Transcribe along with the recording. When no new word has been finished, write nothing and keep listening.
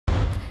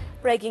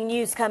Breaking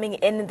news coming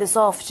in this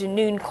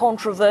afternoon.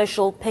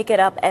 Controversial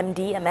Pikiup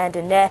MD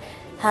Amanda Nair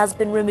has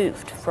been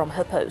removed from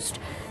her post.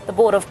 The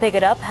board of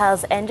Pikiup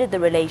has ended the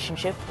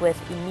relationship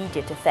with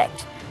immediate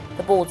effect.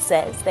 The board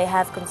says they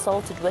have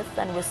consulted with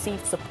and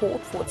received support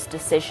for its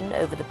decision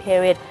over the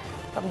period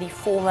from the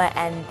former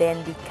and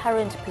then the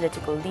current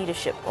political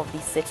leadership of the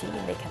city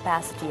in their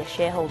capacity as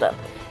shareholder.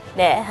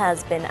 Nair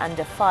has been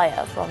under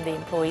fire from the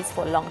employees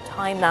for a long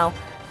time now,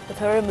 with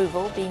her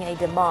removal being a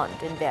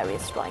demand in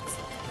various strikes.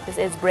 This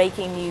is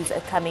breaking news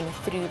coming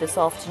through this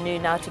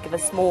afternoon. Now, to give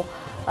us more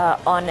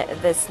on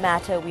this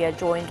matter, we are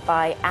joined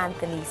by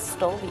Anthony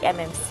Stoll, the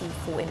MMC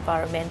for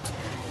Environment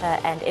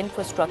and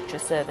Infrastructure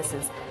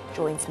Services,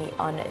 joins me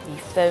on the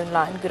phone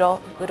line.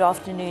 Good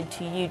afternoon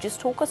to you. Just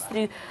talk us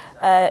through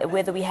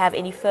whether we have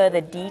any further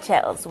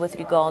details with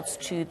regards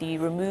to the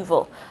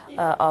removal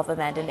of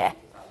Amanda Nair.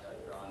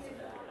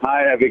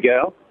 Hi,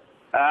 Abigail.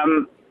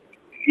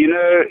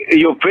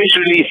 Your press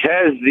release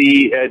has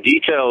the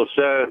details,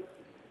 so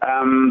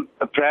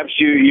perhaps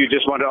you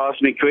just want to ask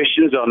me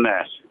questions on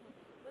that.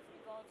 With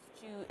regards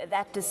to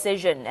that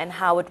decision and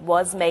how it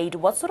was made,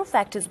 what sort of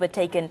factors were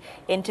taken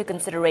into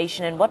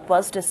consideration and what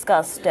was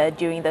discussed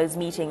during those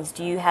meetings?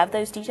 Do you have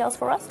those details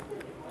for us?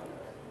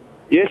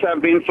 Yes,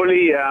 I've been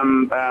fully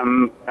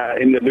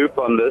in the loop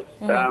on this.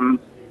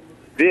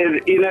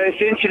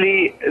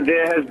 Essentially,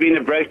 there has been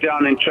a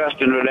breakdown in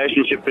trust and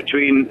relationship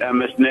between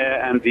Ms.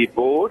 Nair and the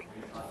board,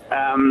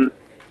 and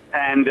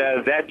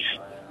that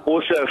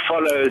also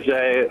follows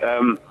a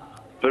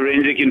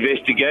forensic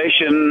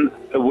investigation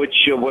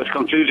which was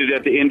concluded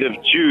at the end of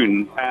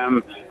June,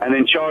 and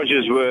then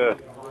charges were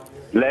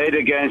laid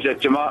against a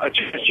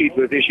charge sheet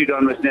was issued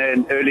on Ms. Nair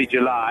in early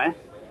July,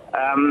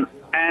 and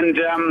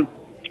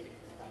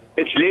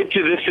it's led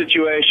to this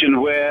situation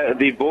where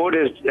the board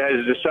has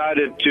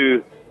decided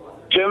to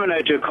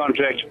terminate her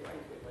contract,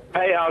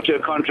 pay out her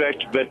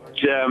contract, but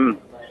to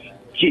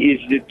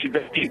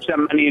keep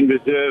some money in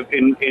reserve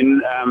in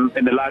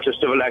the light of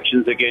civil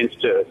actions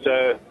against her.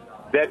 So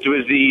that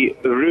was the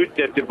route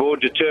that the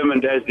board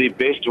determined as the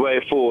best way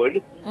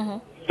forward.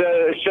 So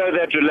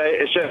that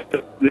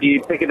the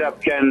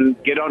Pikiup can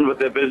get on with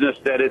the business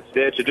that it's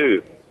there to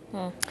do.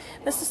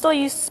 Mr. Stoll,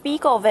 you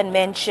speak of and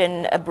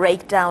mention a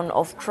breakdown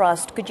of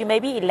trust. Could you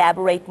maybe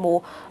elaborate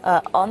more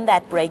on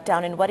that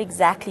breakdown and what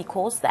exactly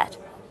caused that?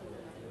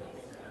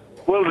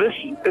 Well,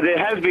 there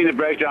has been a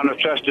breakdown of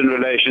trust in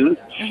relations,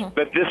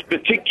 but this the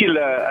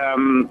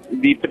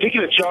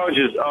particular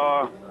charges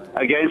are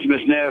against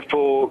Ms. Nair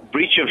for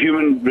breach of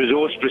human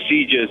resource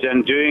procedures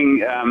and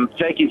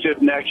taking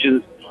certain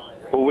actions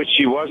for which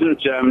she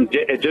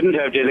didn't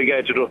have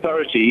delegated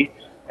authority,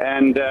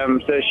 and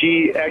so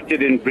she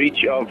acted in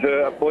breach of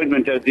her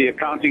appointment as the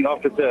accounting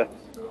officer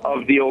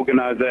of the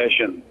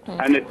organization.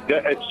 And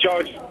it's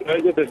charged,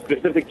 those are the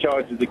specific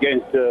charges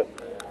against her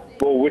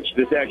for which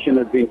this action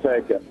has been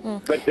taken.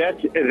 But that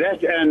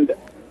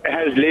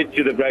has led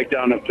to the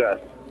breakdown of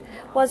trust.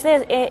 Was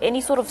there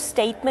any sort of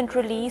statement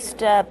released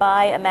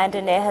by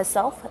Amanda Nair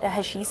herself?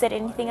 Has she said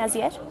anything as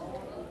yet?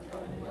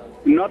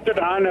 Not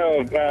that I know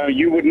of.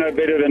 You would know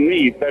better than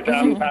me, but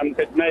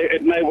it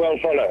may well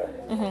follow.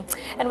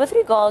 And with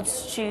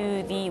regards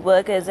to the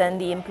workers and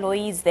the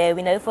employees there,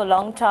 we know for a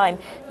long time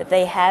that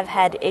they have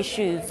had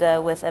issues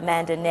with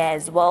Amanda Nair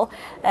as well.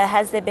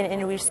 Has there been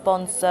any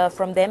response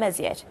from them as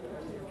yet?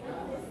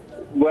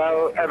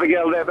 Well,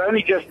 Abigail, they've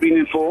only just been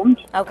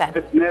informed. Okay.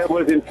 Ms. Nair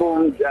was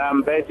informed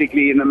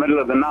basically in the middle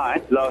of the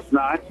night, last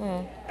night,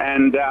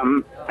 and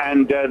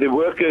the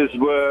workers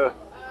were,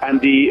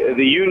 and the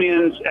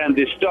unions and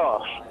the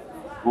staff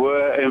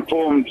were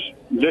informed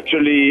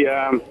literally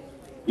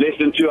less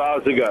than 2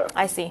 hours ago.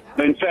 I see.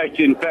 In fact,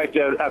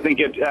 I think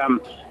it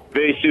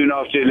very soon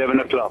after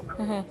 11 o'clock.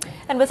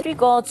 And with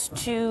regards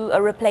to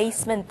a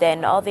replacement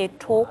then, are there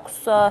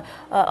talks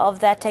of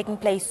that taking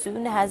place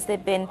soon? Has there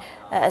been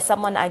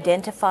someone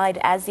identified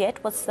as yet?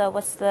 What's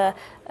the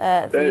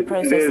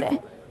process there?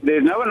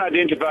 There's no one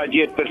identified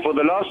yet, but for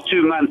the last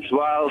 2 months,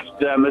 whilst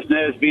Ms.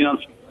 Nair has been on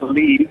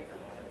leave,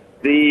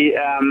 the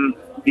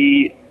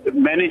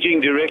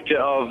managing director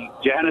of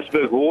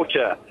Johannesburg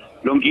Water,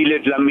 Longile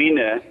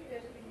Dlamini,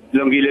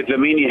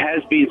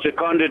 has been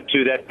seconded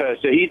to that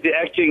post. So he's the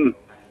acting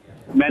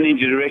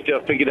managing director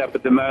of Pikiup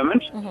at the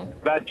moment,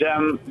 but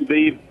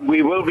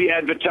we will be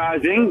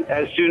advertising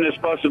as soon as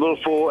possible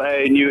for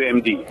a new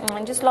MD.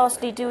 And just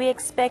lastly, do we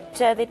expect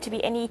there to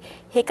be any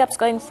hiccups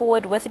going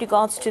forward with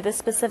regards to this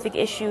specific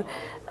issue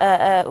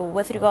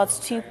with regards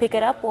to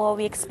Pikiup, or are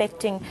we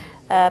expecting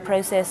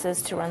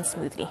processes to run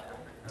smoothly?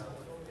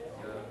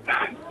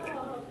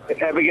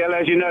 Abigail,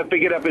 as you know,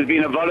 Pikiup has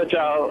been a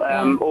volatile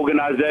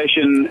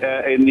organization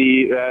in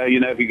the,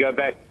 if you go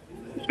back,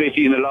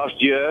 especially in the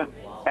last year,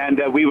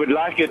 and we would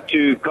like it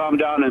to calm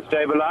down and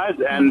stabilize,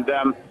 and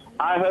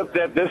I hope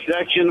that this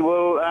action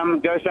will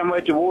go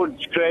somewhere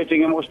towards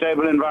creating a more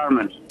stable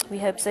environment. We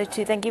hope so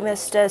too. Thank you,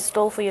 Mr.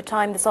 Stoll, for your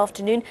time this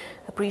afternoon.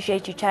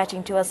 Appreciate you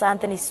chatting to us.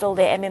 Anthony Stoll,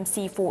 the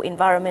MMC for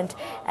Environment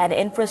and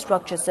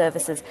Infrastructure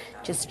Services,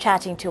 just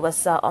chatting to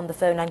us on the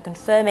phone and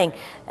confirming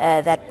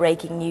that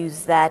breaking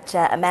news that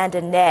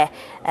Amanda Nair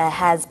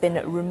has been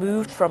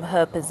removed from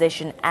her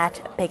position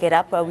at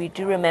Pikiup. We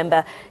do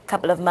remember a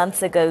couple of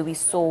months ago we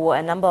saw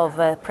a number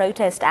of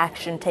protest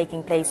action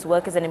taking place,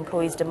 workers and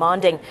employees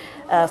demanding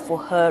for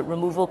her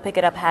removal.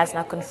 Pikiup has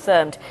now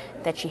confirmed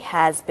that she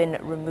has been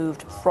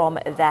removed from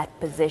that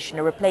position.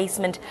 A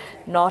replacement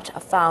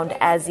not found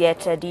as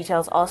yet.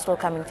 Details are still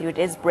coming through. It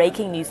is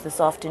breaking news this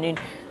afternoon.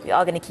 We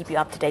are going to keep you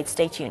up to date.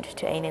 Stay tuned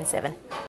to ANN7.